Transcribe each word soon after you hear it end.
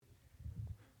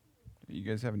You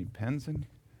guys have any pens in?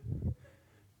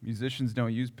 Musicians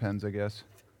don't use pens, I guess.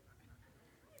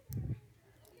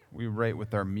 We write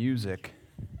with our music.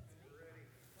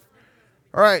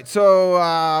 All right,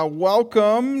 so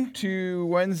welcome to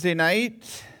Wednesday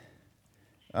night.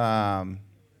 I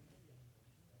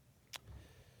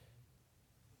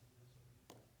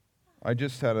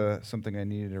just had something I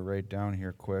needed to write down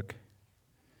here quick.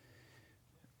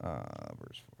 Verse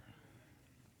 4.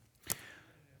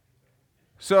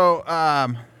 So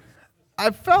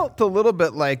I felt a little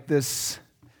bit like this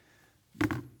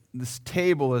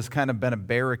table has kind of been a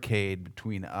barricade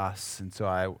between us, and so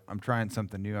I'm trying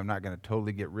something new. I'm not going to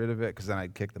totally get rid of it because then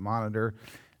I'd kick the monitor,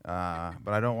 but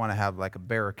I don't want to have like a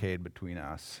barricade between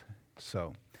us.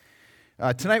 So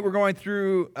tonight we're going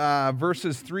through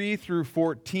verses 3 through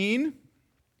 14,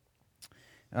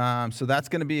 so that's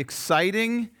going to be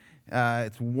exciting.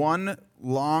 It's one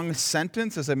long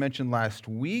sentence, as I mentioned last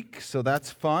week, so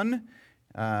that's fun.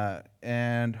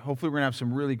 And hopefully we're going to have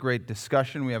some really great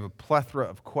discussion. We have a plethora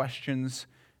of questions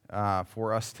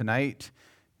for us tonight.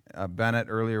 Bennett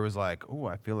earlier was like, "Oh,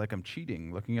 I feel like I'm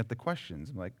cheating looking at the questions."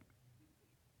 I'm like,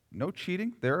 no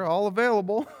cheating. They're all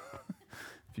available.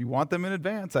 If you want them in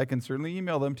advance, I can certainly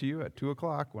email them to you at 2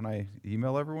 o'clock when I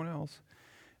email everyone else.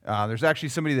 There's actually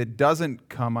somebody that doesn't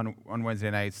come on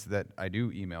Wednesday nights that I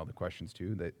do email the questions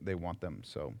to. They want them.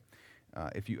 So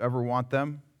if you ever want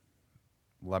them,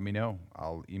 let me know.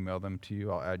 I'll email them to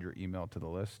you. I'll add your email to the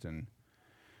list, and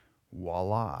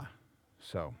voila.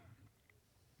 So,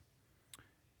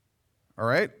 all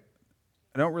right.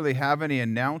 I don't really have any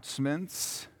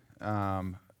announcements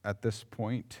at this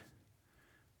point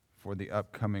for the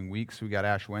upcoming weeks. We got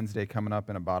Ash Wednesday coming up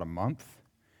in about a month.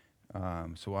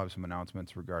 So we'll have some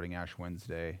announcements regarding Ash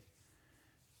Wednesday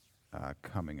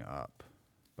coming up,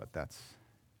 but that's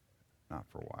not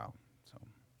for a while.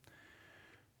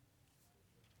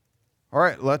 All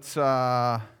right, let's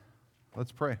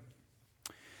pray.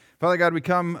 Father God, we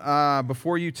come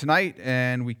before you tonight,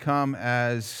 and we come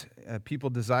as people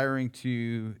desiring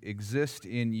to exist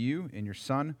in you, in your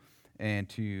Son, and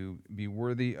to be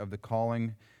worthy of the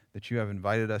calling that you have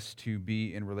invited us to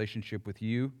be in relationship with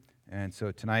you. And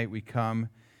so tonight we come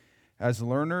as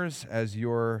learners, as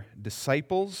your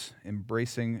disciples,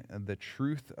 embracing the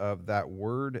truth of that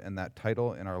word and that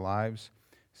title in our lives,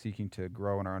 seeking to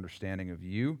grow in our understanding of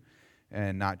you.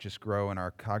 And not just grow in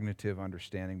our cognitive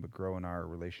understanding, but grow in our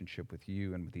relationship with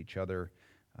you and with each other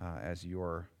as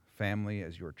your family,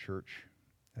 as your church,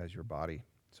 as your body.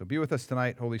 So be with us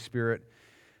tonight, Holy Spirit.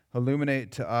 Illuminate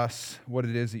to us what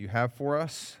it is that you have for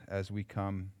us as we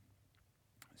come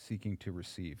seeking to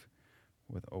receive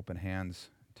with open hands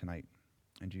tonight.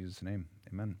 In Jesus' name,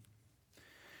 amen.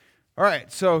 All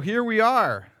right, so here we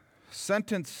are.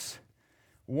 Sentence,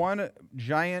 one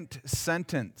giant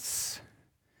sentence.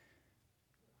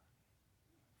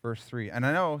 Verse 3. And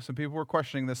I know some people were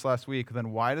questioning this last week.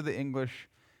 Then why does the English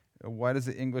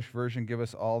version give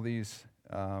us all these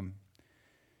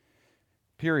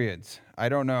periods? I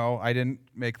don't know. I didn't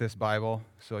make this Bible,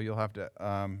 so you'll have to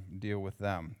deal with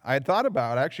them. I had thought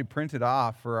about, I actually printed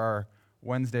off for our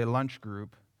Wednesday lunch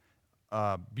group,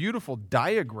 a beautiful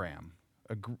diagram,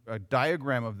 a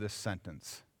diagram of this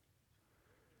sentence.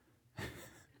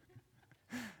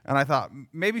 And I thought,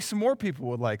 maybe some more people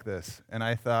would like this. And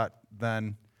I thought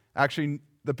then, actually,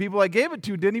 the people I gave it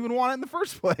to didn't even want it in the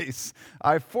first place.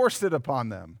 I forced it upon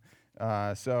them.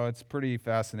 So it's pretty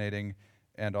fascinating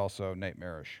and also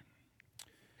nightmarish.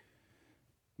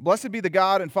 Blessed be the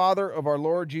God and Father of our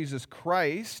Lord Jesus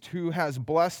Christ, who has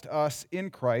blessed us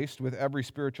in Christ with every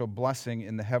spiritual blessing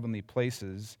in the heavenly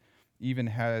places, even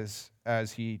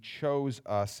as he chose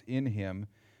us in him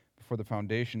before the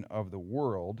foundation of the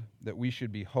world, that we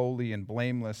should be holy and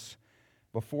blameless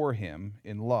before him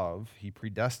in love. He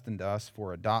predestined us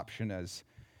for adoption as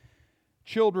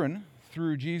children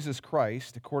through Jesus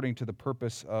Christ, according to the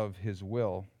purpose of his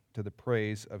will, to the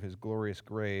praise of his glorious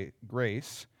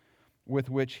grace, with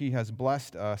which he has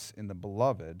blessed us in the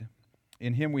beloved.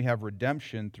 In him we have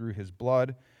redemption through his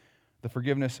blood, the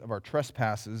forgiveness of our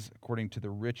trespasses, according to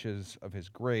the riches of his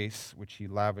grace, which he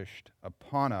lavished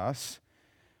upon us,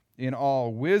 in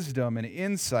all wisdom and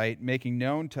insight, making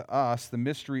known to us the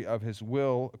mystery of his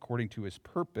will according to his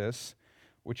purpose,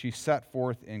 which he set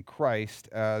forth in Christ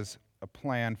as a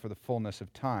plan for the fullness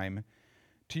of time,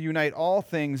 to unite all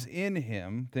things in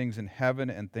him, things in heaven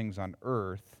and things on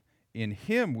earth. In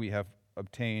him we have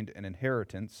obtained an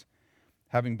inheritance,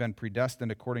 having been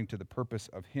predestined according to the purpose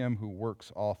of him who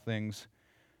works all things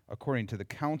according to the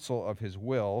counsel of his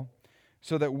will,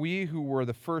 so that we who were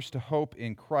the first to hope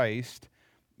in Christ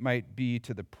might be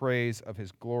to the praise of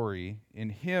his glory. In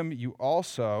him you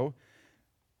also,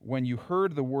 when you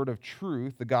heard the word of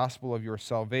truth, the gospel of your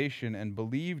salvation, and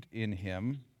believed in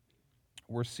him,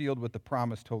 were sealed with the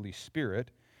promised Holy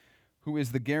Spirit, who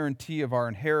is the guarantee of our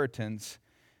inheritance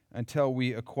until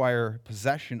we acquire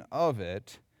possession of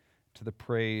it to the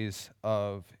praise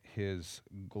of his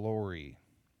glory.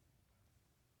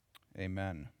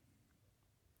 Amen.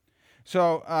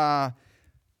 So,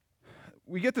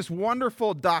 we get this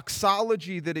wonderful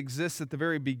doxology that exists at the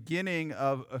very beginning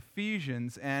of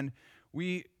Ephesians, and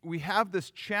we have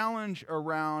this challenge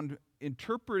around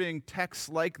interpreting texts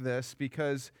like this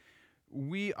because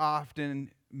we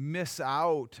often miss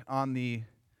out on the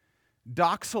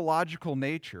doxological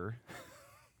nature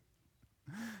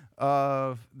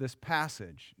of this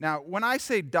passage. Now, when I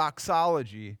say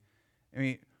doxology, I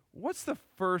mean, what's the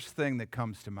first thing that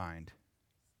comes to mind?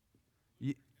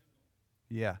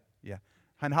 Yeah.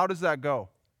 And how does that go?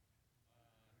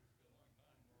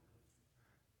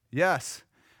 Yes.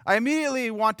 I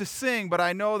immediately want to sing, but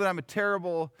I know that I'm a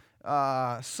terrible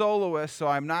soloist, so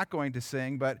I'm not going to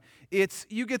sing. But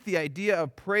you get the idea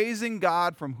of praising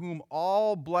God from whom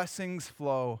all blessings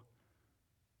flow.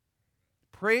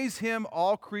 Praise him,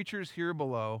 all creatures here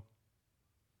below.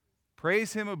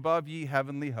 Praise him above, ye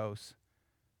heavenly hosts.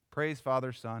 Praise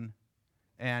Father, Son,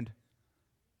 and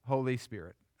Holy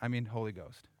Spirit. Holy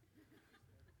Ghost.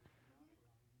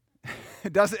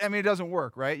 It doesn't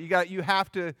work, right? You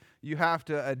have to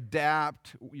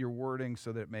adapt your wording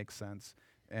so that it makes sense,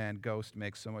 and ghost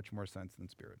makes so much more sense than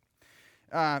spirit.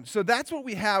 So that's what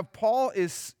we have. Paul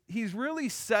he's really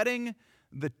setting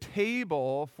the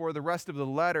table for the rest of the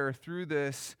letter through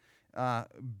this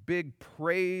big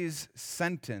praise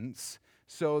sentence,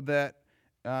 so that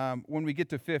when we get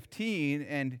to 15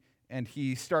 and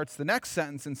he starts the next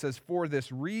sentence and says, "For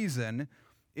this reason,"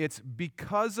 it's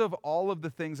because of all of the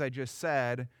things I just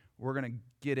said, we're going to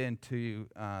get into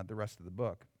the rest of the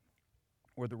book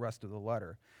or the rest of the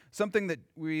letter. Something that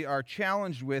we are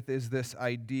challenged with is this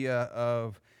idea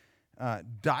of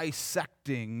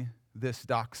dissecting this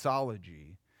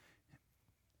doxology.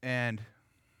 And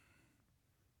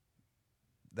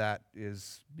that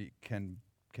can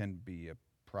be a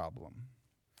problem.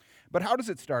 But how does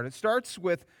it start? It starts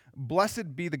with,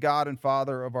 "Blessed be the God and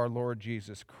Father of our Lord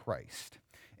Jesus Christ."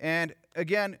 And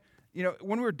again,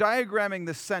 when we're diagramming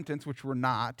this sentence, which we're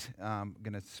not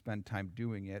going to spend time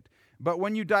doing it, but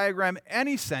when you diagram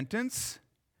any sentence,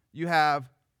 you have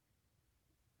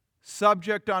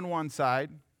subject on one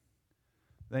side,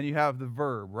 then you have the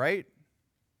verb, right?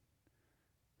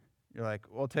 You're like,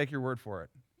 well, take your word for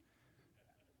it.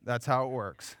 That's how it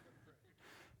works.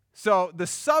 So the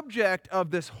subject of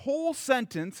this whole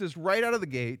sentence is right out of the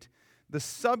gate. The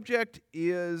subject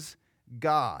is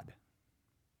God.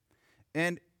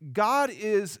 And God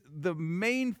is the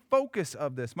main focus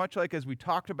of this, much like as we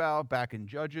talked about back in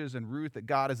Judges and Ruth, that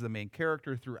God is the main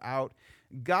character throughout.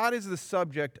 God is the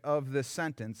subject of this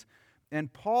sentence,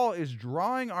 and Paul is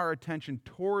drawing our attention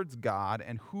towards God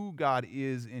and who God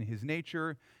is in his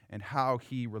nature and how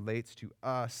he relates to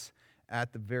us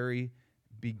at the very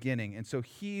beginning. And so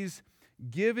he's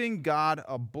giving God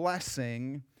a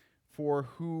blessing for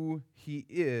who he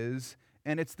is,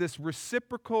 and it's this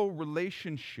reciprocal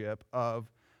relationship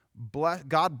of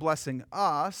God blessing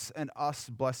us and us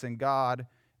blessing God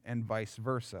and vice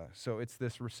versa. So it's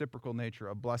this reciprocal nature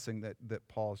of blessing that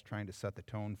Paul is trying to set the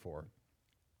tone for.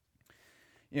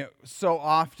 So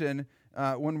often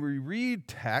when we read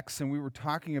texts, and we were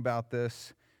talking about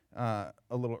this a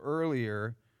little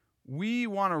earlier, we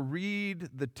want to read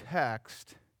the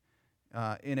text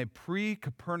in a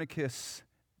pre-Copernicus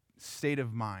state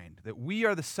of mind, that we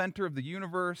are the center of the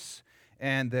universe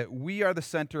and that we are the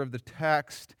center of the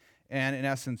text, and in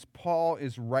essence, Paul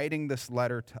is writing this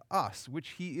letter to us, which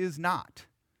he is not.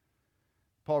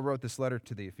 Paul wrote this letter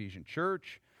to the Ephesian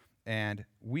church, and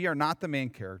we are not the main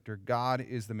character. God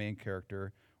is the main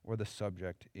character or the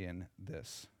subject in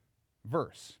this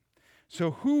verse.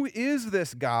 So who is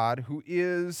this God who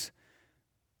is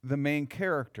the main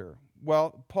character?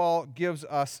 Well, Paul gives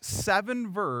us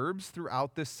 7 verbs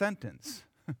throughout this sentence.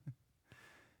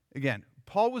 Again,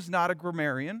 Paul was not a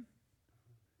grammarian.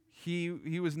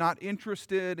 He was not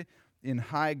interested in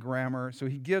high grammar, so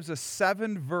he gives us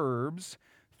 7 verbs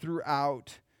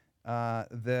throughout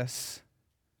this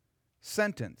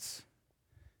sentence.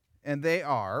 And they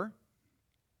are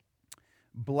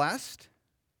blessed,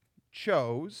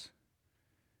 chose,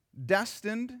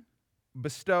 destined,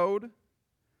 bestowed,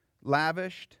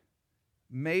 lavished,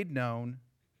 made known,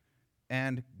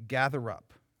 and gather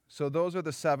up. So those are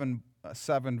the seven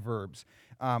verbs.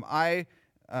 I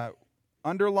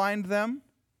underlined them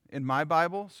in my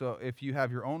Bible, so if you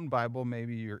have your own Bible,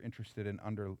 maybe you're interested in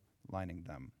underlining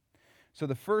them. So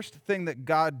the first thing that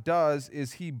God does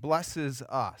is he blesses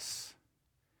us.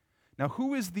 Now,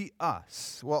 who is the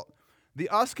us? Well, the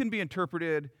us can be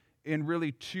interpreted in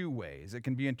really two ways. It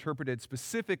can be interpreted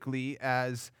specifically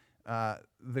as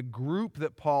the group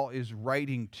that Paul is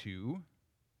writing to,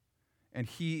 and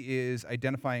he is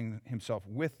identifying himself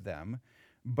with them.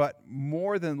 But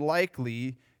more than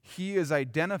likely, he is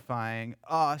identifying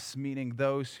us, meaning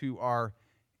those who are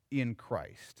in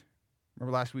Christ.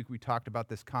 Remember last week we talked about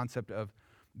this concept of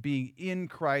being in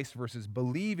Christ versus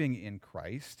believing in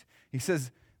Christ. He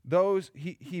says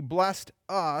he blessed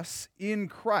us in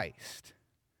Christ.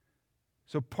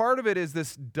 So part of it is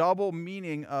this double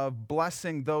meaning of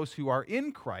blessing those who are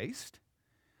in Christ,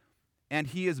 and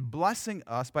he is blessing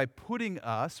us by putting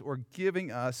us or giving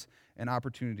us an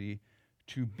opportunity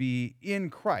to be in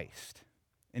Christ.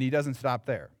 And he doesn't stop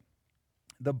there.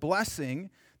 The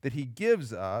blessing that he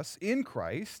gives us in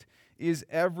Christ is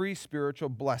every spiritual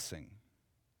blessing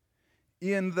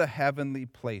in the heavenly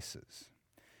places.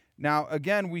 Now,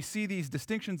 again, we see these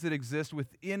distinctions that exist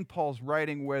within Paul's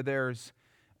writing where there's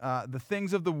the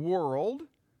things of the world,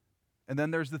 and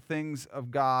then there's the things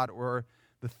of God or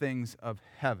the things of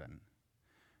heaven.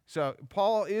 So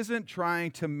Paul isn't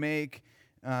trying to make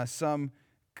some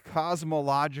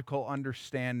cosmological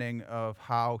understanding of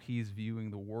how he's viewing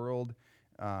the world,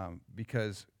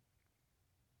 because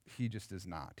he just is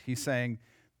not. He's saying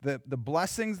that the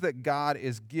blessings that God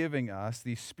is giving us,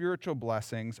 these spiritual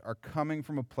blessings, are coming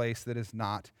from a place that is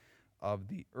not of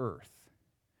the earth.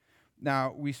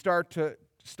 Now, we start to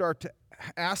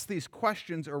ask these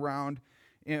questions around,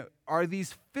 are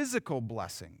these physical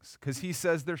blessings? Because he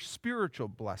says they're spiritual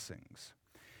blessings.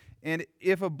 And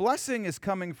if a blessing is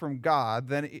coming from God,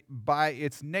 then by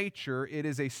its nature, it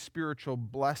is a spiritual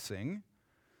blessing.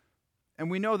 And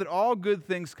we know that all good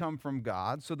things come from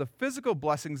God. So the physical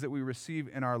blessings that we receive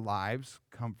in our lives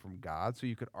come from God. So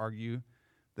you could argue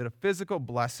that a physical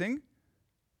blessing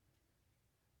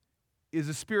is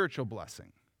a spiritual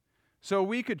blessing. So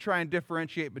we could try and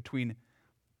differentiate between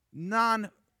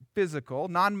non-physical,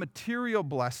 non-material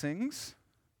blessings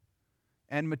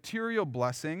and material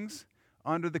blessings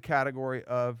under the category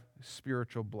of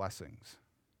spiritual blessings.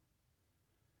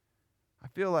 I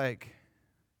feel like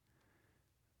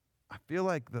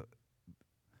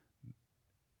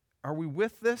are we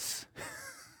with this?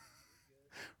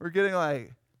 We're getting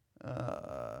like,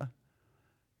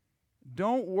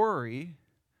 don't worry,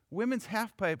 women's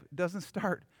half pipe doesn't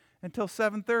start until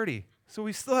 7:30. So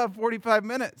we still have 45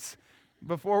 minutes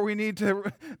before we need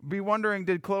to be wondering,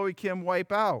 did Chloe Kim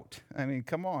wipe out? I mean,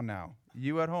 come on now.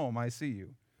 You at home, I see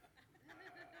you.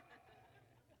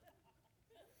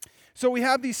 So we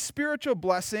have these spiritual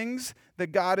blessings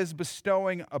that God is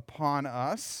bestowing upon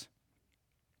us,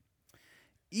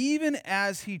 even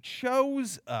as he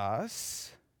chose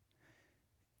us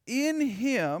in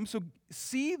him. So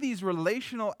see these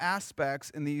relational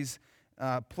aspects in these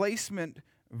placement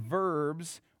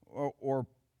verbs or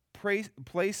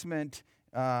placement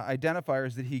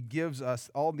identifiers that he gives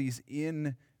us, all these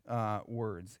in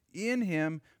words. In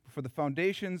him, for the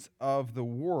foundations of the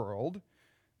world,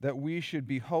 that we should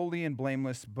be holy and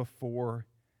blameless before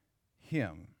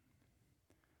him.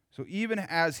 So even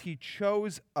as he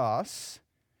chose us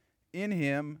in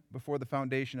him before the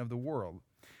foundation of the world.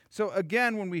 So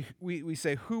again, when we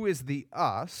say who is the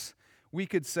us, we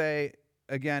could say,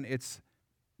 again, it's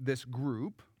this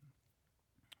group.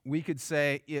 We could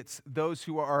say it's those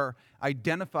who are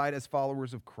identified as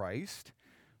followers of Christ.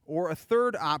 Or a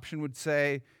third option would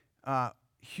say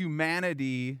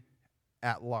humanity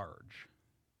at large.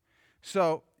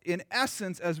 So in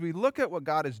essence, as we look at what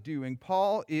God is doing,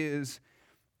 Paul is,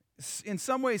 in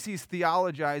some ways he's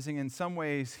theologizing, in some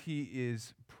ways he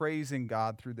is praising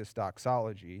God through this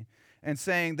doxology, and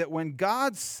saying that when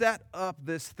God set up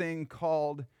this thing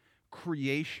called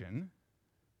creation,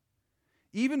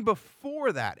 even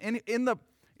before that, in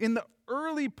the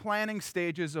early planning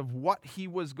stages of what he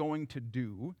was going to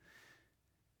do,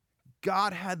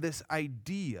 God had this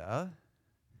idea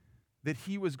that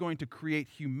he was going to create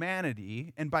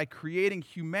humanity, and by creating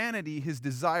humanity, his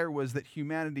desire was that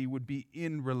humanity would be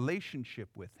in relationship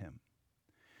with him.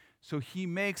 So he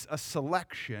makes a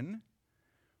selection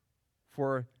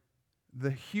for the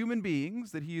human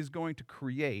beings that he is going to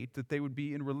create, that they would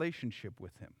be in relationship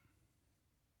with him.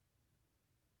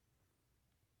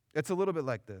 It's a little bit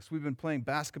like this. We've been playing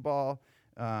basketball,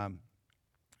 and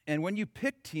when you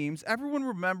pick teams, everyone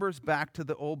remembers back to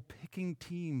the old picking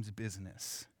teams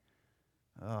business.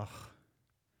 Ugh.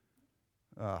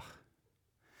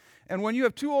 And when you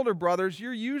have two older brothers,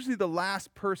 you're usually the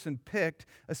last person picked,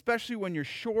 especially when you're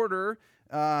shorter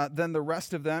than the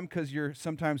rest of them because you're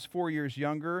sometimes 4 years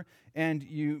younger, and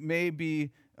you may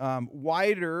be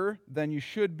wider than you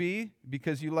should be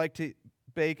because you like to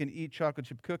bake and eat chocolate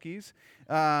chip cookies.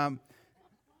 And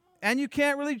you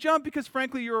can't really jump because,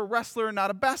 frankly, you're a wrestler and not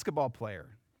a basketball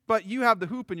player. But you have the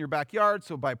hoop in your backyard,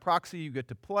 so by proxy, you get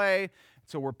to play.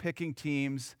 So we're picking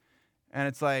teams. And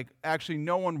it's like, actually,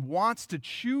 no one wants to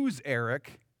choose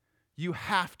Eric. You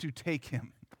have to take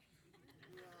him.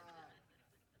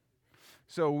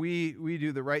 So we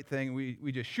do the right thing.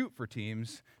 We just shoot for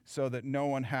teams so that no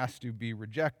one has to be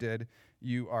rejected.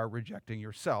 You are rejecting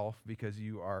yourself because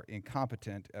you are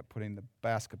incompetent at putting the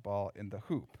basketball in the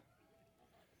hoop.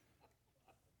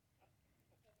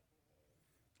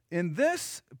 In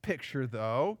this picture,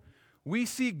 though, we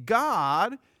see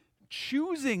God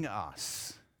choosing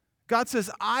us. God says,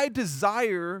 I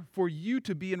desire for you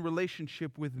to be in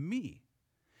relationship with me.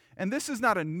 And this is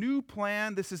not a new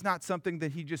plan. This is not something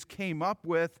that he just came up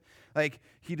with. Like,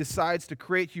 he decides to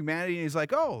create humanity, and he's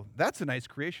like, oh, that's a nice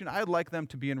creation. I'd like them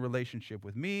to be in relationship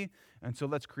with me, and so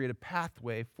let's create a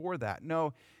pathway for that.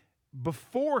 No,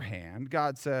 beforehand,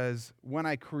 God says, when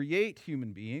I create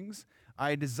human beings,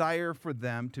 I desire for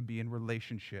them to be in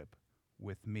relationship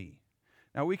with me.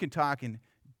 Now, we can talk in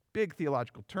big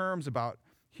theological terms about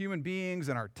human beings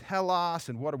and our telos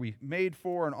and what are we made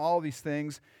for and all these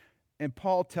things. And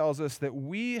Paul tells us that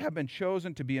we have been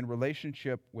chosen to be in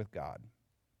relationship with God.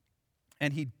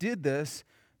 And he did this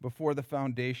before the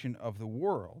foundation of the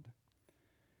world.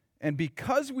 And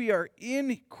because we are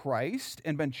in Christ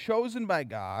and been chosen by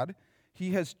God,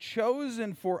 he has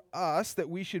chosen for us that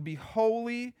we should be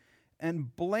holy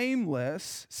and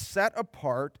blameless, set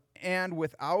apart, and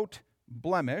without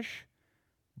blemish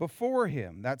before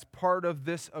him. That's part of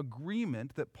this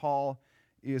agreement that Paul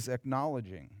is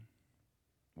acknowledging.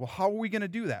 Well, how are we going to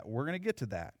do that? We're going to get to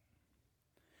that.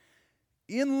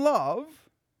 In love,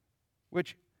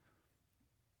 which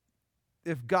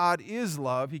if God is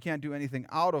love, he can't do anything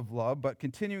out of love, but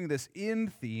continuing this in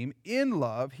theme, in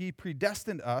love, he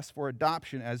predestined us for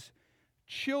adoption as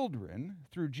children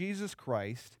through Jesus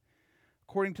Christ,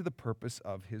 according to the purpose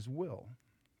of his will.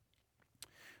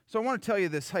 So I want to tell you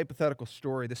this hypothetical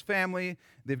story. This family,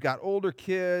 they've got older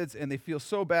kids, and they feel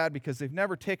so bad because they've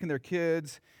never taken their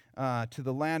kids to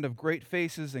the land of great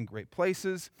faces and great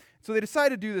places. So they decide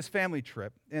to do this family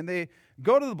trip, and they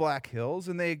go to the Black Hills,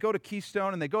 and they go to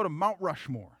Keystone, and they go to Mount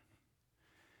Rushmore.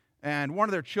 And one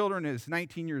of their children is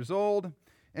 19 years old,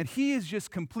 and he is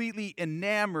just completely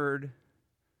enamored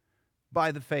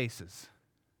by the faces.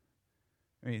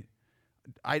 I mean,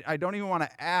 I don't even want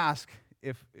to ask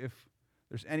if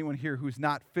there's anyone here who's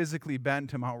not physically been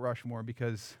to Mount Rushmore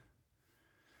because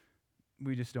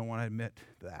we just don't want to admit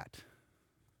that.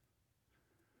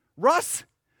 Russ,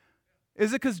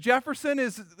 is it because Jefferson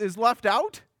is left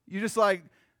out? You're just like,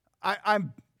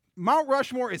 I'm Mount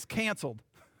Rushmore is canceled.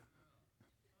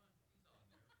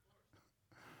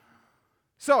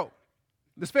 So,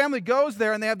 this family goes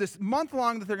there, and they have this month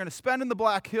long that they're going to spend in the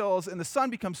Black Hills, and the son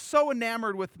becomes so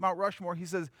enamored with Mount Rushmore, he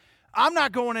says, I'm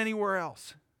not going anywhere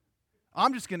else.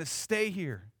 I'm just going to stay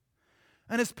here.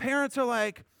 And his parents are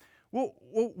like, well,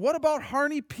 what about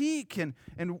Harney Peak? And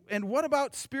what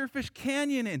about Spearfish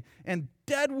Canyon and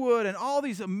Deadwood and all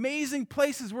these amazing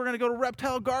places? We're going to go to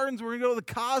Reptile Gardens. We're going to go to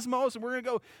the Cosmos. And we're going to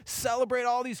go celebrate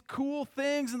all these cool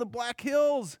things in the Black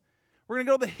Hills. We're going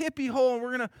to go to the Hippie Hole, and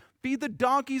we're going to feed the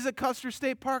donkeys at Custer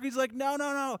State Park. He's like,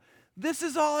 no. This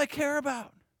is all I care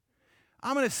about.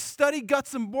 I'm going to study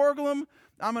Guts and Borglum.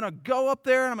 I'm going to go up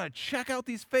there, and I'm going to check out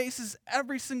these faces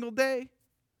every single day.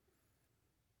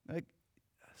 Like,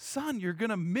 son, you're going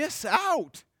to miss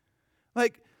out.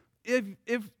 Like,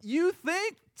 if you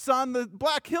think, son, the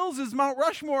Black Hills is Mount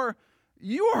Rushmore,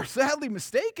 you are sadly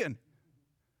mistaken.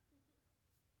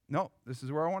 No, this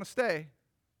is where I want to stay.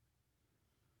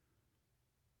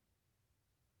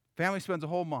 Family spends a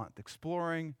whole month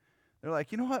exploring. They're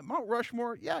like, you know what, Mount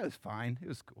Rushmore, yeah, it was fine. It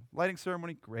was cool. Lighting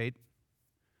ceremony, great.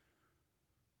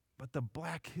 But the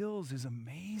Black Hills is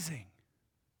amazing.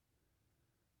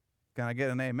 Can I get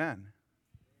an amen?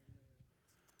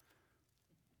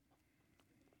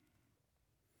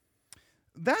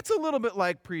 That's a little bit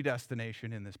like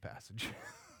predestination in this passage.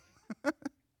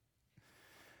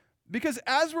 Because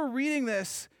as we're reading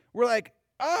this, we're like,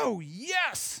 oh,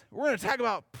 yes, we're going to talk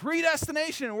about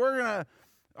predestination. We're going to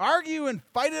argue and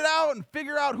fight it out and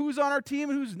figure out who's on our team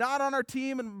and who's not on our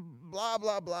team and blah,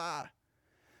 blah, blah.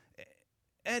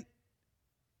 And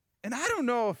I don't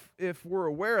know if we're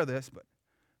aware of this,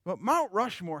 but Mount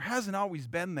Rushmore hasn't always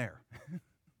been there.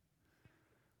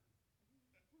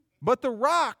 But the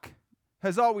Rock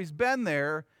has always been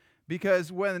there,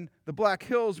 Because when the Black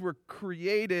Hills were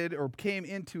created or came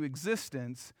into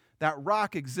existence, that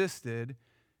rock existed,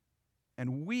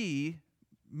 and we,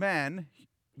 men,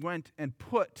 went and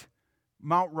put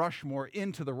Mount Rushmore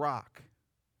into the rock.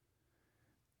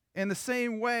 In the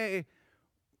same way,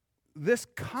 this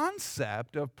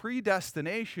concept of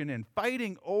predestination and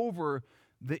fighting over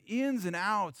the ins and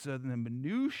outs of the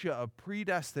minutia of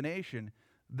predestination,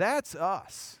 that's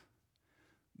us.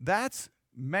 That's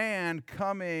man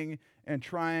coming and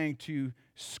trying to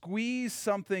squeeze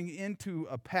something into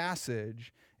a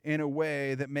passage in a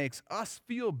way that makes us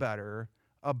feel better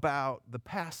about the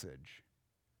passage.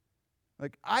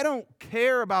 Like, I don't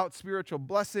care about spiritual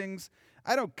blessings.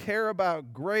 I don't care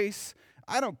about grace.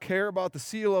 I don't care about the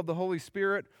seal of the Holy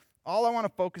Spirit. All I want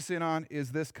to focus in on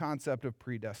is this concept of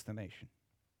predestination,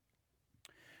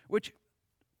 which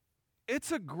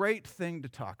it's a great thing to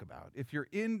talk about if you're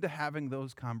into having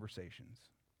those conversations.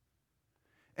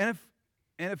 And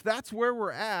if that's where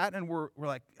we're at and we're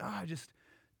like,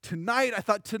 tonight, I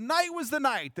thought tonight was the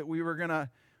night that we were going to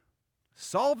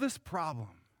solve this problem.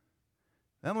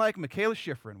 Then like Michaela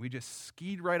Schifrin, we just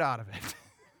skied right out of it.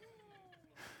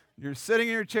 You're sitting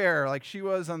in your chair like she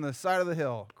was on the side of the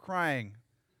hill, crying.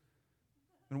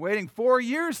 Been waiting 4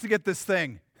 years to get this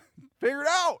thing figured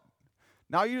out.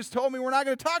 Now you just told me we're not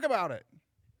going to talk about it.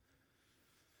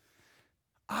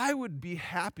 I would be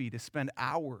happy to spend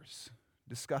hours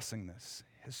discussing this.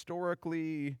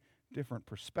 Historically, different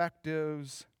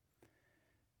perspectives.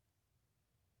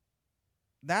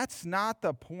 That's not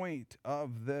the point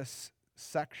of this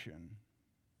section.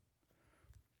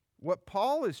 What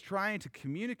Paul is trying to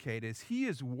communicate is he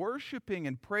is worshiping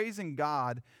and praising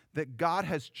God that God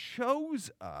has chose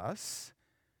us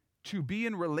to be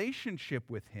in relationship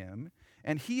with him,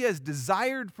 and he has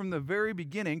desired from the very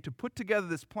beginning to put together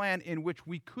this plan in which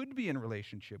we could be in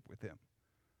relationship with him.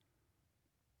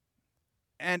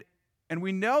 And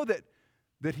we know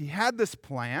that he had this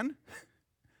plan,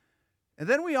 and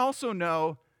then we also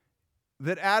know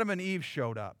that Adam and Eve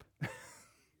showed up.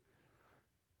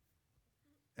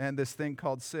 And this thing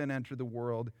called sin entered the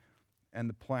world, and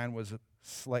the plan was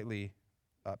slightly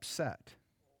upset.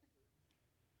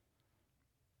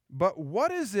 But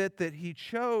what is it that he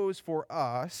chose for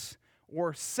us,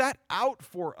 or set out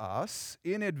for us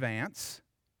in advance?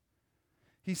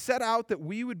 He set out that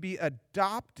we would be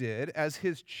adopted as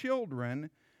his children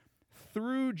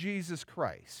through Jesus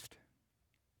Christ.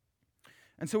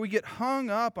 And so we get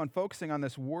hung up on focusing on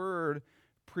this word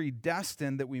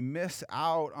predestined that we miss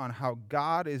out on how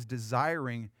God is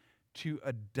desiring to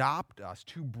adopt us,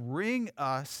 to bring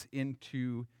us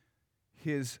into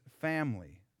his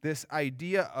family. This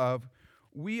idea of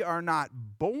we are not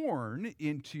born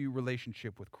into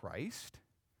relationship with Christ.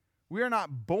 We are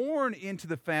not born into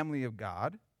the family of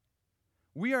God.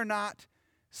 We are not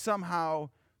somehow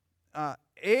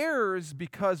heirs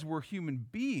because we're human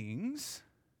beings.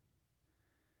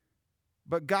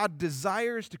 But God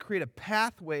desires to create a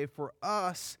pathway for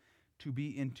us to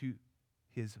be into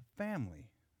his family.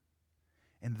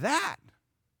 And that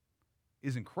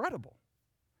is incredible.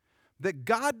 That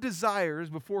God desires,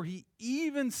 before he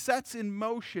even sets in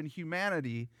motion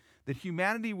humanity, that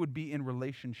humanity would be in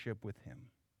relationship with him.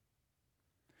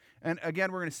 And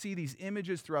again, we're going to see these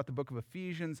images throughout the book of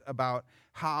Ephesians about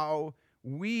how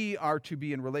we are to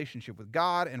be in relationship with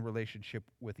God and relationship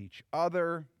with each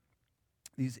other.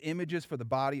 These images for the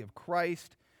body of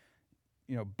Christ,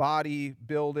 body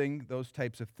building, those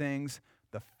types of things.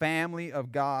 The family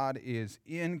of God is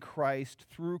in Christ,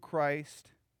 through Christ.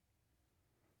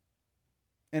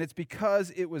 And it's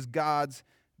because it was God's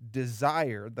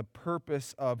desire, the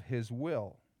purpose of his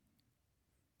will,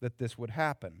 that this would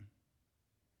happen.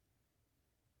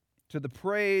 To the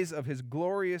praise of his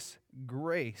glorious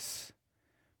grace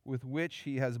with which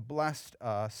he has blessed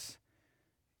us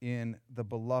in the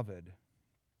beloved.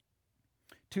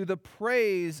 To the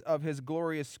praise of his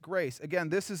glorious grace. Again,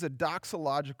 this is a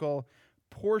doxological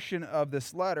portion of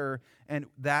this letter, and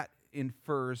that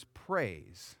infers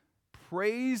praise.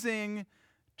 Praising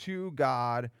to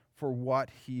God for what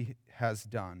he has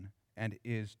done and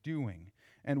is doing.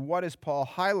 And what is Paul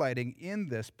highlighting in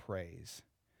this praise?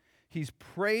 He's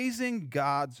praising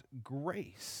God's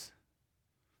grace.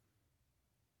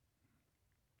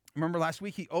 Remember last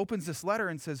week he opens this letter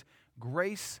and says,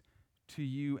 grace to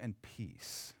you and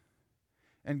peace.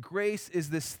 And grace is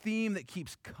this theme that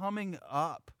keeps coming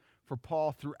up for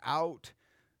Paul throughout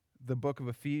the book of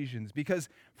Ephesians. Because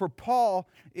for Paul,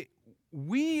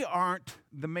 we aren't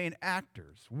the main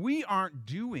actors. We aren't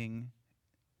doing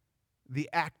the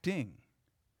acting.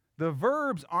 The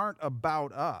verbs aren't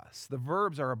about us. The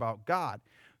verbs are about God.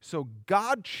 So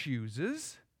God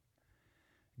chooses,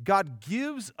 God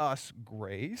gives us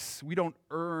grace. We don't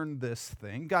earn this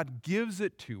thing. God gives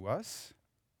it to us.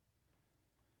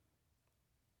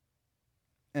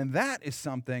 And that is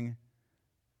something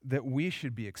that we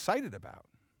should be excited about.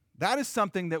 That is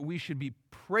something that we should be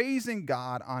praising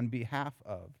God on behalf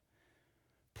of.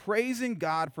 Praising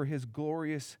God for his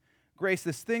glorious grace,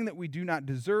 this thing that we do not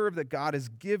deserve that God is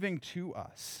giving to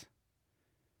us.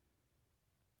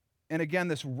 And again,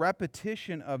 this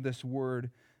repetition of this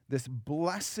word, this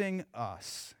blessing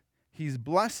us. He's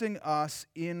blessing us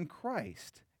in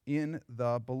Christ, in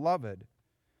the beloved.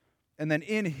 And then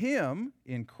in him,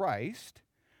 in Christ,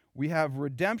 we have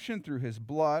redemption through his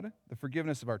blood, the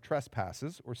forgiveness of our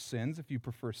trespasses, or sins, if you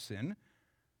prefer sin.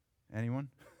 Anyone?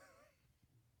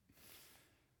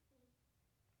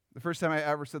 The first time I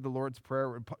ever said the Lord's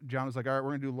Prayer, John was like, all right,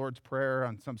 we're going to do the Lord's Prayer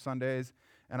on some Sundays.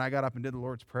 And I got up and did the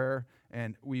Lord's Prayer,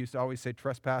 and we used to always say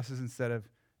trespasses instead of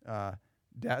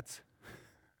debts.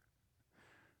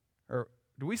 Or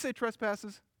do we say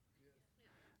trespasses?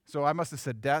 So I must have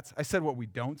said debts. I said what we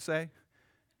don't say.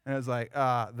 And I was like,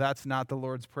 that's not the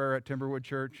Lord's Prayer at Timberwood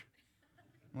Church.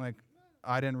 I'm like,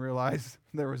 I didn't realize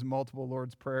there was multiple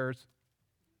Lord's Prayers.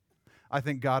 I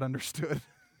think God understood.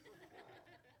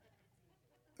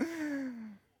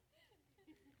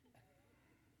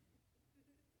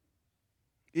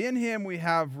 In him we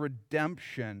have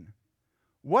redemption.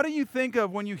 What do you think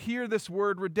of when you hear this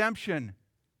word redemption?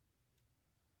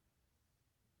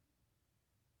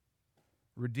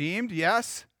 Redeemed,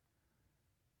 yes.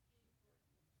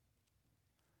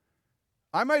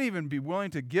 I might even be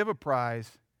willing to give a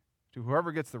prize to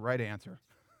whoever gets the right answer.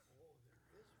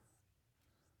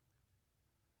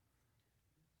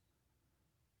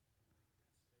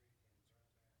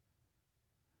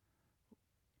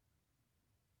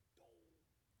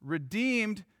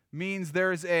 Redeemed means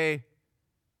there's a...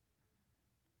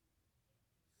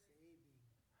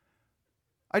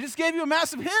 I just gave you a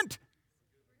massive hint.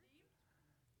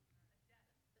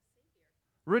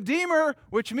 Redeemer,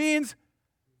 which means,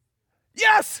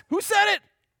 yes, who said it?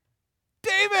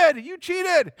 David, you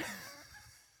cheated.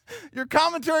 Your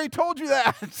commentary told you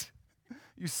that.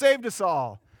 You saved us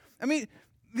all. I mean,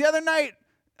 the other night,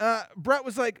 Brett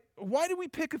was like, why did we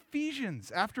pick Ephesians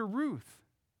after Ruth?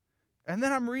 And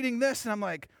then I'm reading this, and I'm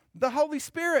like, the Holy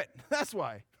Spirit. That's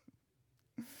why.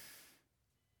 So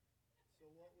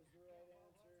what was the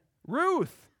right answer?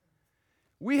 Ruth.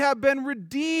 We have been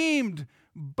redeemed.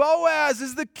 Boaz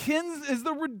is the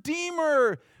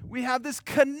redeemer. We have this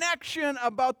connection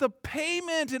about the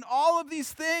payment and all of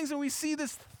these things, and we see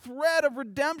this thread of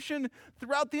redemption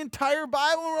throughout the entire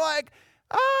Bible, and we're like,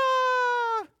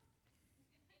 ah!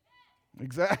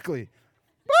 Exactly.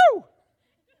 Woo!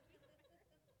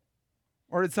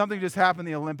 Or did something just happen in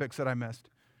the Olympics that I missed?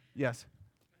 Yes.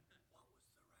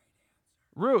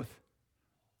 Ruth.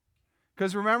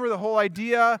 Because remember the whole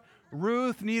idea,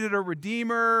 Ruth needed a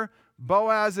redeemer.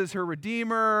 Boaz is her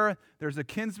redeemer. There's a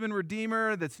kinsman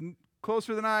redeemer that's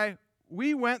closer than I.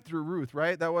 We went through Ruth,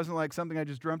 right? That wasn't like something I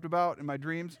just dreamt about in my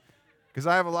dreams. Because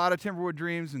I have a lot of Timberwood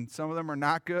dreams, and some of them are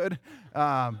not good.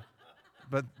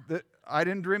 But I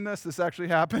didn't dream this. This actually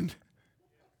happened.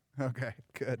 Okay,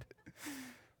 good.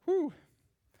 Whew.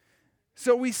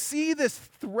 So we see this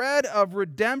thread of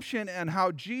redemption and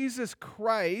how Jesus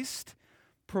Christ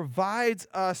provides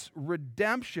us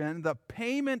redemption, the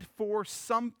payment for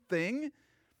something,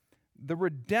 the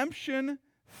redemption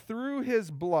through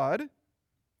his blood,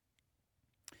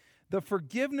 the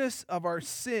forgiveness of our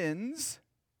sins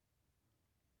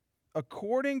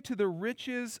according to the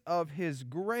riches of his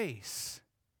grace.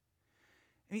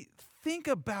 I mean, think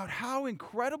about how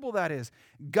incredible that is.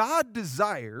 God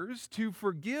desires to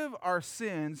forgive our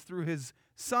sins through his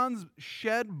Son's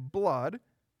shed blood,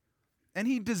 and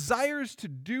he desires to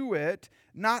do it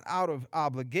not out of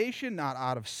obligation, not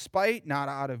out of spite, not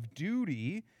out of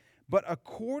duty, but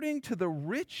according to the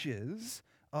riches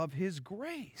of his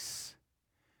grace.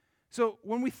 So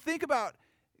when we think about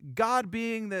God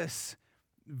being this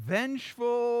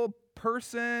vengeful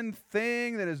person,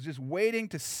 thing that is just waiting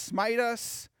to smite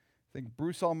us, think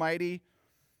Bruce Almighty,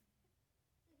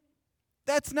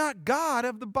 that's not God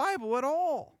of the Bible at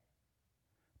all.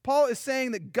 Paul is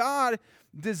saying that God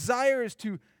desires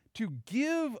to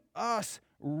give us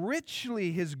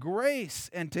richly his grace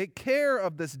and take care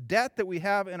of this debt that we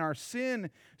have in our sin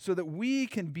so that we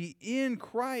can be in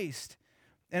Christ.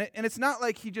 And it's not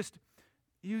like he's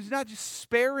not just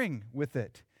sparing with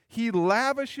it. He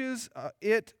lavishes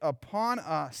it upon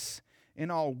us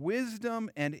in all wisdom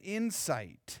and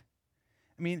insight.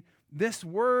 I mean, this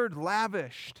word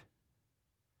lavished.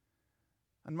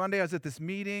 On Monday, I was at this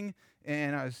meeting,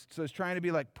 and I was trying to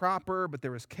be like proper, but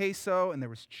there was queso and there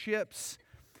was chips.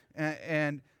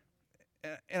 and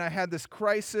I had this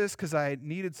crisis because I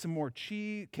needed some more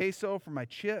queso for my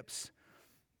chips.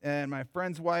 And my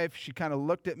friend's wife, she kind of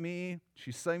looked at me.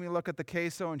 She saw me look at the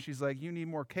queso, and she's like, "You need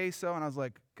more queso?" And I was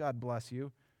like, "God bless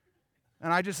you."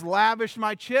 And I just lavished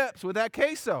my chips with that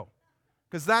queso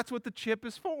because that's what the chip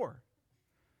is for.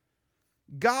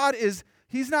 God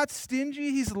He's not stingy.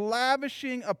 He's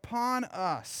lavishing upon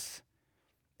us.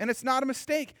 And it's not a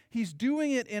mistake. He's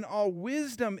doing it in all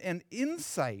wisdom and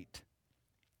insight.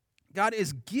 God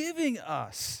is giving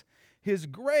us His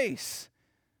grace.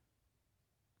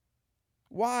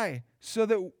 Why? So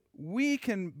that we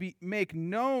can make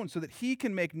known, so that He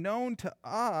can make known to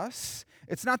us.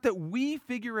 It's not that we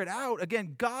figure it out.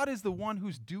 Again, God is the one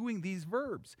who's doing these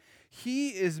verbs. He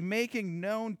is making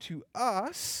known to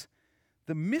us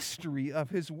the mystery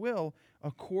of His will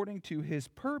according to His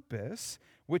purpose,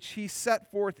 which He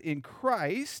set forth in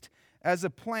Christ as a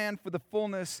plan for the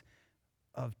fullness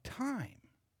of time.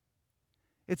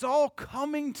 It's all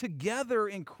coming together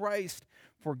in Christ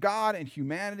for God and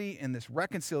humanity in this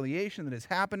reconciliation that is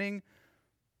happening.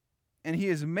 And He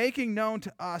is making known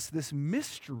to us this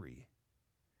mystery.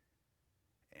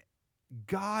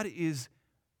 God is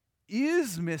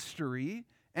mystery,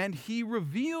 and He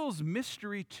reveals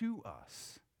mystery to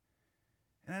us.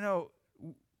 And I know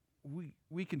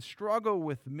we can struggle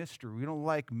with mystery. We don't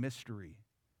like mystery.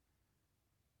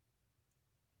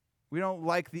 We don't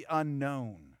like the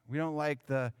unknown. We don't like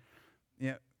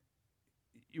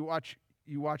you watch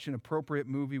an appropriate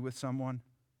movie with someone.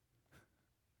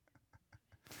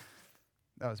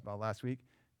 That was about last week.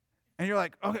 And you're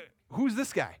like, "Okay, who's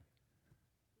this guy?"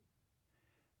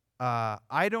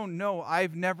 I don't know.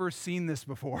 I've never seen this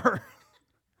before.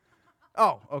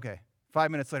 Oh, okay.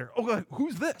 5 minutes later. "Oh,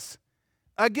 who's this?"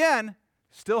 Again,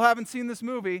 still haven't seen this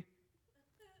movie.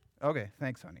 Okay,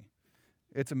 thanks, honey.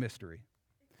 It's a mystery.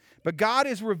 But God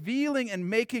is revealing and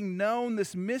making known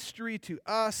this mystery to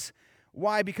us.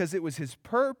 Why? Because it was His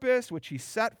purpose, which He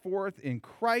set forth in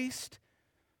Christ.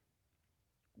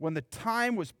 When the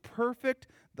time was perfect,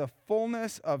 the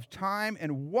fullness of time.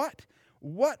 And what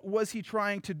was He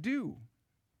trying to do?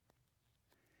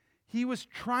 He was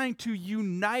trying to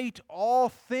unite all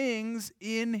things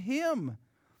in Him.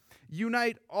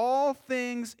 Unite all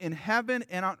things in heaven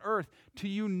and on earth, to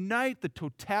unite the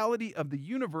totality of the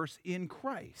universe in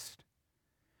Christ.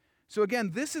 So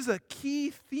again, this is a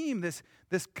key theme. This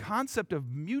concept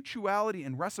of mutuality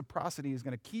and reciprocity is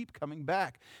going to keep coming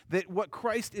back. That what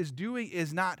Christ is doing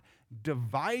is not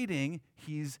dividing,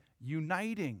 He's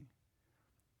uniting.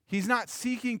 He's not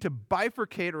seeking to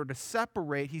bifurcate or to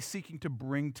separate. He's seeking to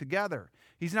bring together.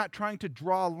 He's not trying to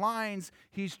draw lines.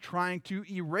 He's trying to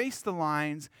erase the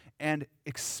lines and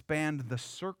expand the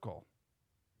circle.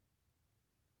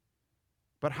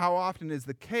 But how often is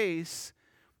the case,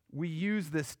 we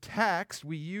use this text,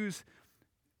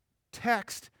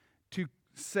 to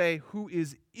say who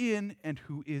is in and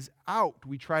who is out.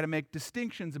 We try to make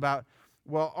distinctions about,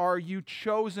 well, are you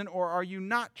chosen or are you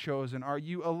not chosen? Are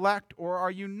you elect or are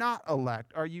you not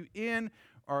elect? Are you in?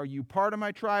 Are you part of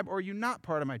my tribe or are you not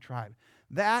part of my tribe?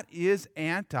 That is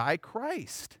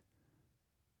anti-Christ.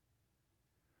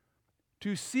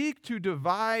 To seek to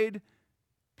divide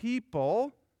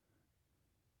people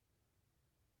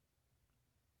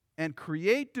and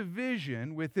create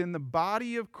division within the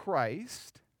body of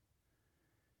Christ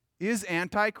is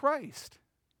anti-Christ.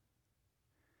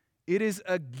 It is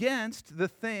against the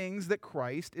things that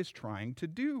Christ is trying to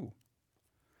do.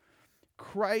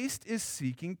 Christ is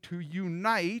seeking to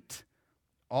unite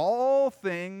all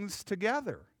things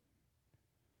together.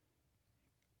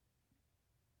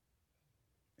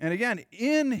 And again,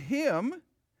 in Him,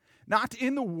 not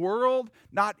in the world,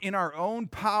 not in our own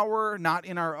power, not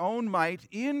in our own might,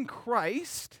 in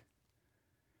Christ,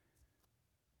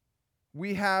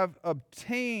 we have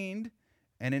obtained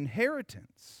an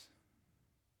inheritance,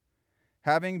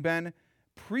 having been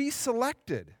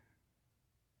pre-selected,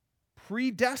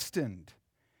 predestined,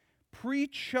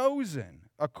 pre-chosen,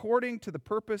 according to the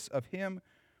purpose of Him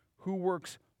who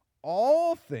works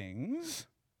all things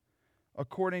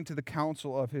according to the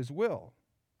counsel of His will,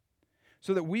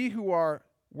 so that we who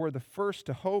were the first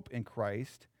to hope in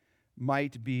Christ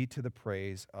might be to the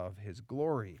praise of His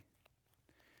glory.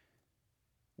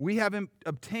 We have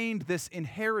obtained this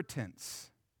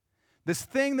inheritance, this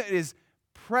thing that is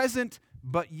present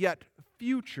but yet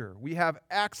future. We have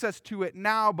access to it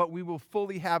now, but we will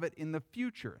fully have it in the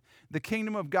future. The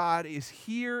kingdom of God is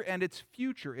here and it's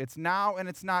future. It's now and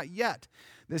it's not yet.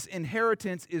 This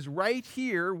inheritance is right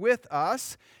here with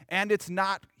us, and it's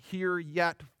not here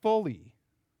yet fully.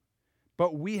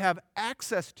 But we have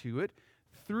access to it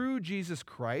through Jesus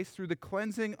Christ, through the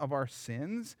cleansing of our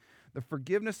sins, the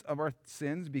forgiveness of our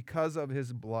sins because of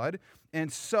his blood,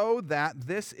 and so that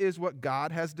this is what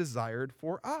God has desired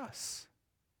for us.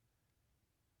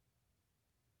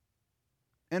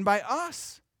 And by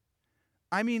us,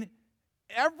 I mean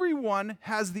everyone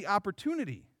has the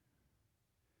opportunity.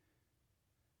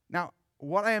 Now,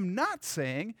 what I am not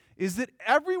saying is that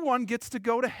everyone gets to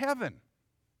go to heaven.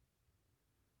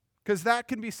 Because that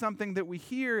can be something that we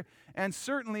hear, and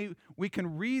certainly we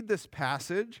can read this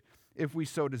passage, if we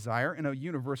so desire, in a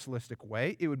universalistic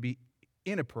way. It would be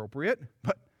inappropriate,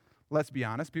 but let's be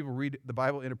honest, people read the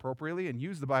Bible inappropriately and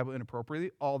use the Bible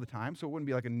inappropriately all the time, so it wouldn't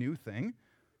be like a new thing.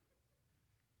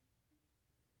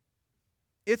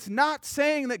 It's not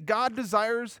saying that God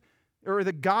desires or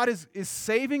that God is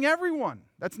saving everyone.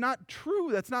 That's not true.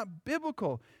 That's not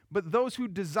biblical. But those who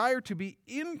desire to be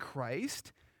in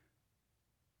Christ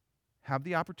have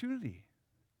the opportunity.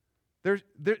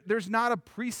 There's not a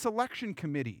pre-selection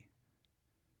committee.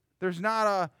 There's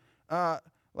not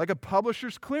like a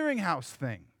publisher's clearinghouse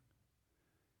thing.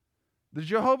 The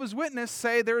Jehovah's Witnesses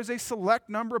say there is a select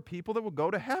number of people that will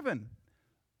go to heaven.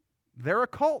 They're a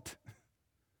cult.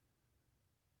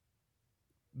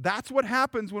 That's what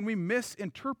happens when we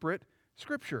misinterpret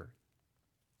Scripture.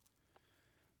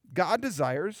 God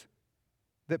desires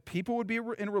that people would be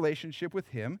in relationship with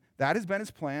him. That has been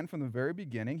his plan from the very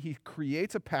beginning. He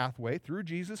creates a pathway through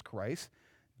Jesus Christ,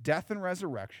 death and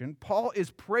resurrection. Paul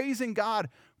is praising God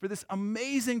for this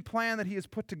amazing plan that he has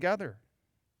put together.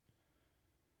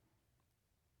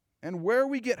 And where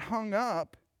we get hung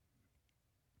up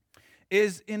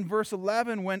is in verse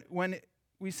 11 when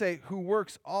we say, who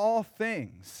works all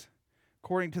things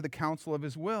according to the counsel of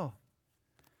his will.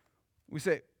 We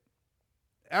say,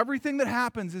 everything that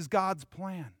happens is God's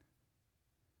plan.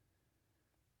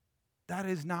 That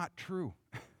is not true.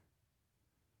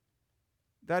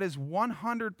 That is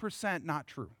 100% not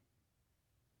true.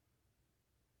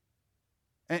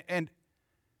 And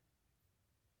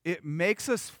it makes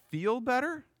us feel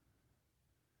better.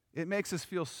 It makes us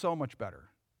feel so much better.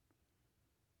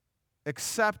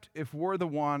 Except if we're the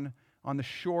one on the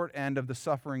short end of the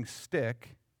suffering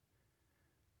stick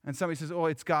and somebody says, oh,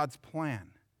 it's God's plan.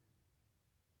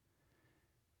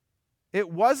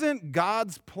 It wasn't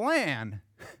God's plan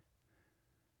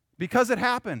because it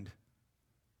happened.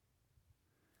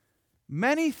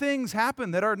 Many things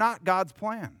happen that are not God's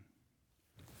plan.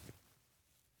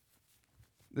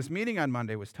 This meeting on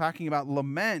Monday was talking about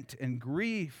lament and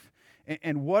grief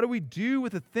and what do we do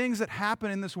with the things that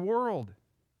happen in this world.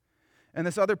 And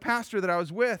this other pastor that I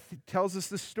was with tells us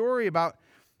this story about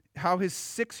how his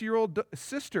 6-year-old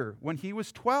sister, when he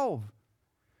was 12,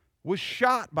 was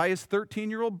shot by his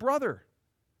 13-year-old brother.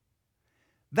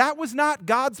 That was not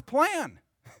God's plan.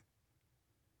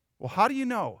 Well, how do you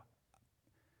know?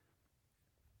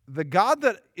 The God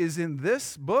that is in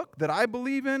this book that I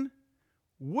believe in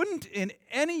wouldn't in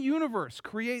any universe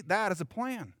create that as a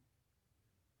plan.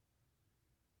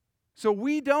 So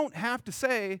we don't have to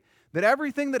say that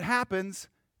everything that happens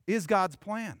is God's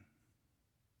plan.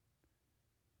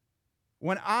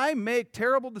 When I make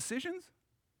terrible decisions,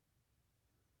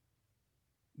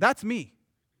 that's me.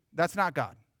 That's not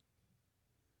God.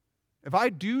 If I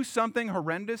do something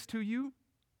horrendous to you,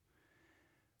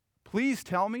 please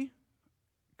tell me,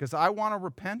 because I want to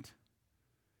repent.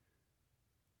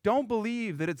 Don't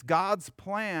believe that it's God's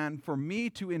plan for me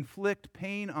to inflict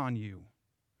pain on you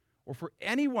or for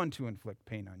anyone to inflict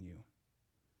pain on you.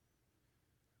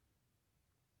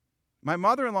 My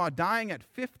mother-in-law dying at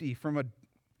 50 from a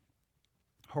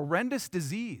horrendous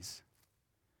disease.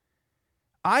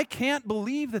 I can't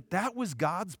believe that that was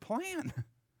God's plan.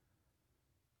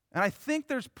 And I think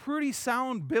there's pretty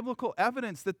sound biblical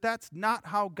evidence that that's not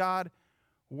how God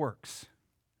works.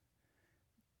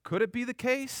 Could it be the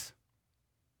case?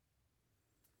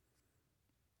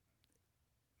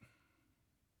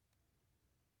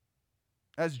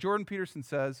 As Jordan Peterson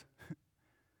says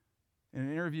in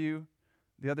an interview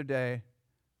the other day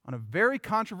on a very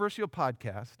controversial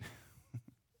podcast,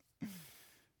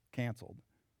 canceled,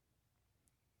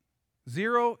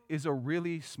 0 is a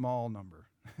really small number.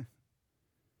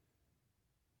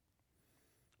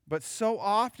 But so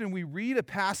often we read a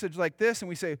passage like this and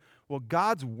we say, well,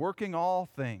 God's working all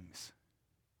things.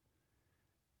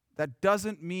 That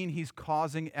doesn't mean he's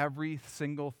causing every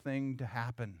single thing to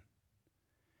happen.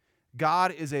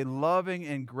 God is a loving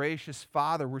and gracious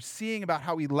Father. We're seeing about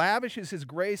how he lavishes his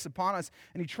grace upon us,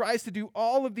 and he tries to do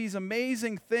all of these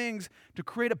amazing things to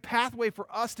create a pathway for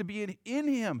us to be in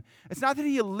him. It's not that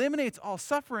he eliminates all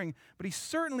suffering, but he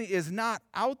certainly is not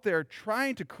out there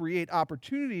trying to create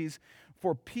opportunities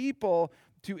for people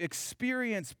to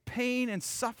experience pain and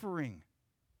suffering.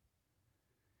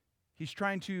 He's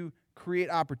trying to create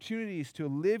opportunities to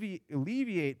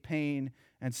alleviate pain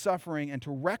and suffering and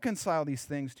to reconcile these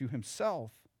things to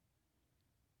himself.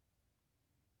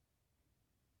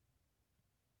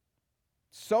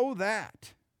 So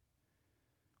that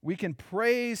we can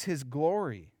praise his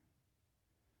glory.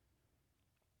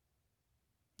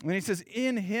 When he says,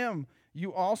 in him,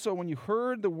 you also, when you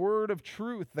heard the word of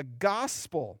truth, the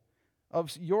gospel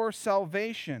of your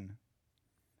salvation,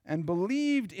 and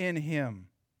believed in him,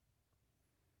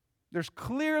 there's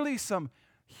clearly some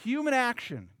human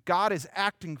action. God is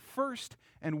acting first,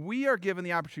 and we are given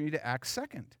the opportunity to act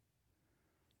second.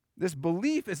 This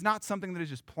belief is not something that is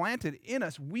just planted in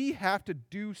us. We have to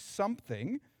do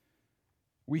something.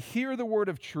 We hear the word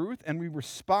of truth, and we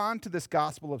respond to this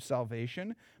gospel of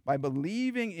salvation. By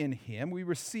believing in him, we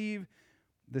receive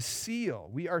the seal.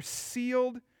 We are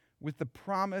sealed with the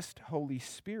promised Holy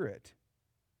Spirit,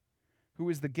 who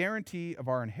is the guarantee of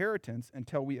our inheritance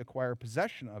until we acquire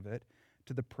possession of it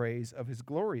to the praise of his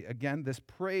glory. Again, this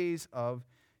praise of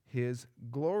his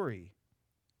glory.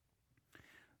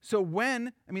 So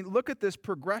look at this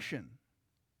progression.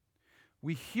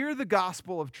 We hear the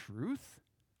gospel of truth.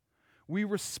 We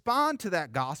respond to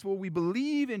that gospel. We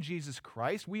believe in Jesus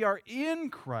Christ. We are in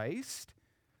Christ.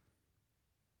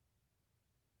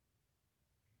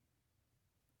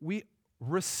 We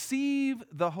receive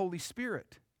the Holy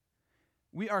Spirit.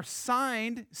 We are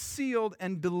signed, sealed,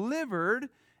 and delivered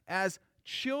as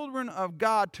children of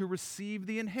God to receive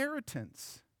the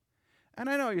inheritance. And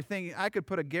I know you're thinking, I could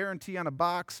put a guarantee on a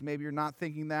box. Maybe you're not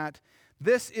thinking that.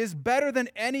 This is better than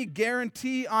any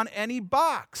guarantee on any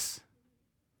box.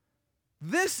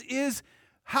 This is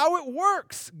how it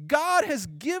works. God has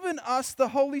given us the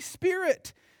Holy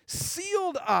Spirit,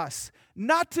 sealed us,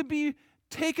 not to be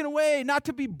taken away, not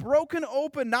to be broken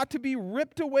open, not to be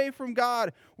ripped away from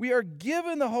God. We are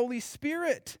given the Holy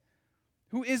Spirit,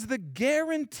 who is the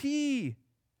guarantee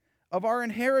of our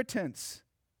inheritance.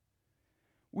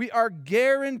 We are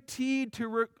guaranteed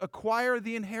to acquire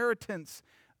the inheritance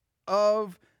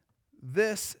of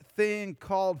this thing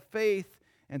called faith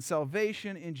and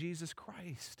salvation in Jesus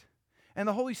Christ. And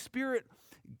the Holy Spirit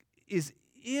is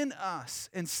in us.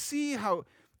 And see how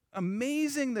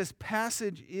amazing this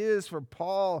passage is for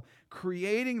Paul,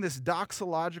 creating this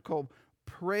doxological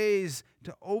praise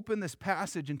to open this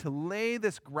passage and to lay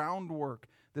this groundwork,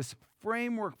 this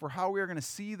framework for how we are going to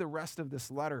see the rest of this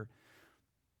letter.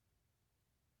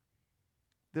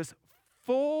 This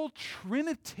full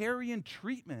Trinitarian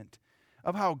treatment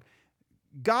of how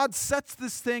God sets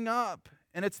this thing up,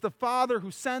 and it's the Father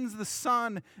who sends the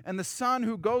Son, and the Son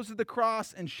who goes to the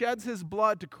cross and sheds his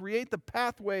blood to create the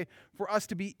pathway for us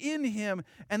to be in him.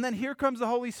 And then here comes the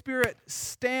Holy Spirit,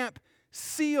 stamp,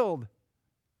 sealed.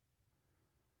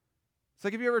 It's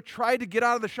like, have you ever tried to get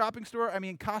out of the shopping store,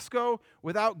 Costco,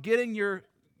 without getting your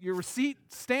receipt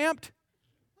stamped?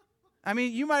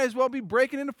 You might as well be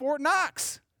breaking into Fort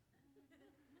Knox.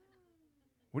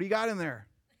 What do you got in there?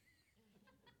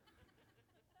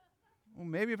 Well,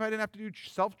 maybe if I didn't have to do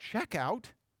self-checkout.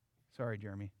 Sorry,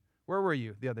 Jeremy. Where were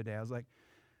you the other day? I was like,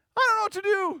 I don't know what to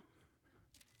do.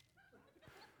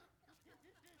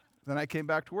 Then I came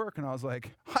back to work and I was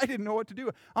like, I didn't know what to do.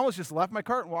 I almost just left my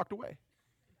cart and walked away.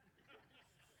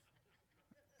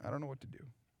 I don't know what to do.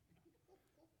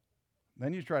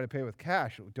 Then you try to pay with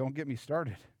cash. Don't get me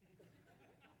started.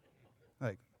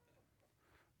 Like,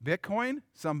 Bitcoin?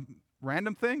 Some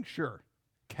random thing? Sure.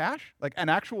 Cash? Like an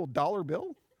actual dollar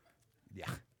bill? Yeah.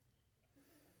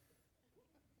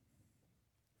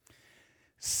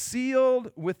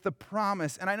 Sealed with the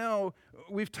promise. And I know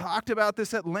we've talked about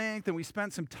this at length, and we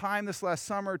spent some time this last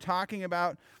summer talking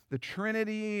about the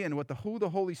Trinity and who the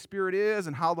Holy Spirit is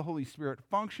and how the Holy Spirit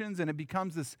functions. And it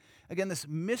becomes this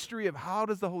mystery of how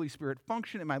does the Holy Spirit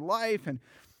function in my life.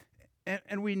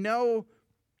 And we know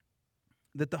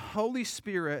that the Holy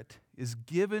Spirit is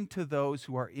given to those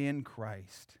who are in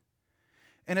Christ.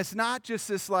 And it's not just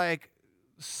this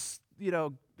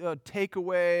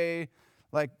takeaway,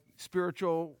 like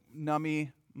spiritual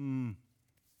nummy.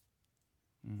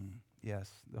 Yes,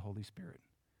 the Holy Spirit.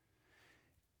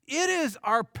 It is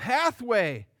our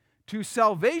pathway to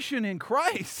salvation in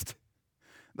Christ.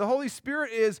 The Holy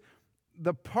Spirit is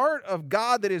the part of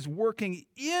God that is working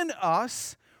in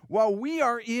us while we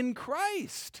are in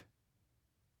Christ.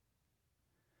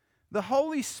 The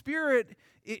Holy Spirit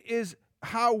is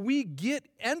how we get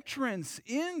entrance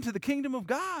into the kingdom of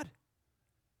God.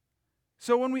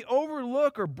 So when we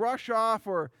overlook or brush off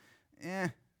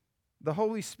the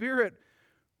Holy Spirit,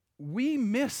 we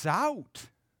miss out.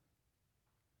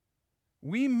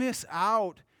 We miss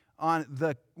out on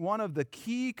one of the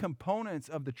key components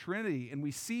of the Trinity, and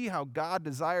we see how God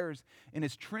desires in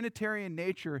his Trinitarian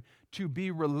nature to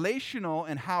be relational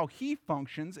in how he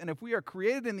functions. And if we are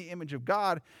created in the image of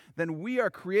God, then we are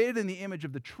created in the image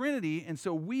of the Trinity, and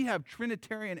so we have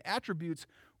Trinitarian attributes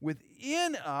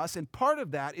within us, and part of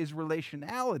that is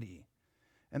relationality.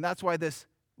 And that's why this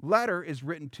letter is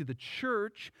written to the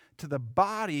church, to the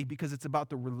body, because it's about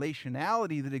the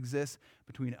relationality that exists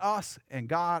between us and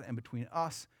God and between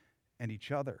us and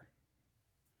each other.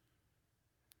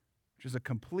 Which is a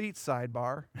complete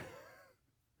sidebar.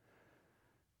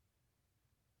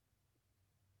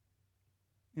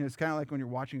 It's kind of like when you're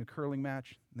watching a curling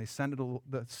match and they send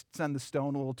the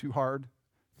stone a little too hard.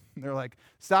 They're like,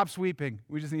 stop sweeping.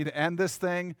 We just need to end this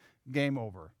thing. Game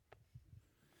over.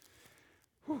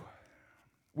 Whew.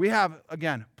 We have,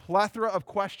 again, plethora of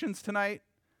questions tonight.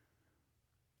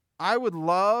 I would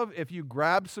love if you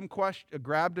grabbed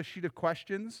a sheet of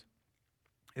questions.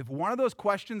 If one of those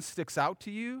questions sticks out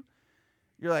to you,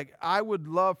 you're like, I would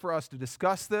love for us to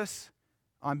discuss this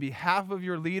on behalf of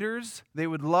your leaders. They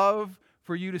would love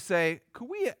for you to say, could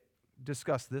we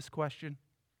discuss this question?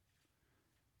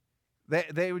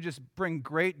 They would just bring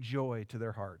great joy to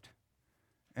their heart.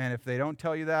 And if they don't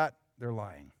tell you that, they're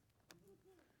lying.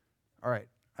 All right.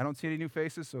 I don't see any new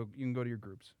faces, so you can go to your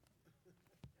groups.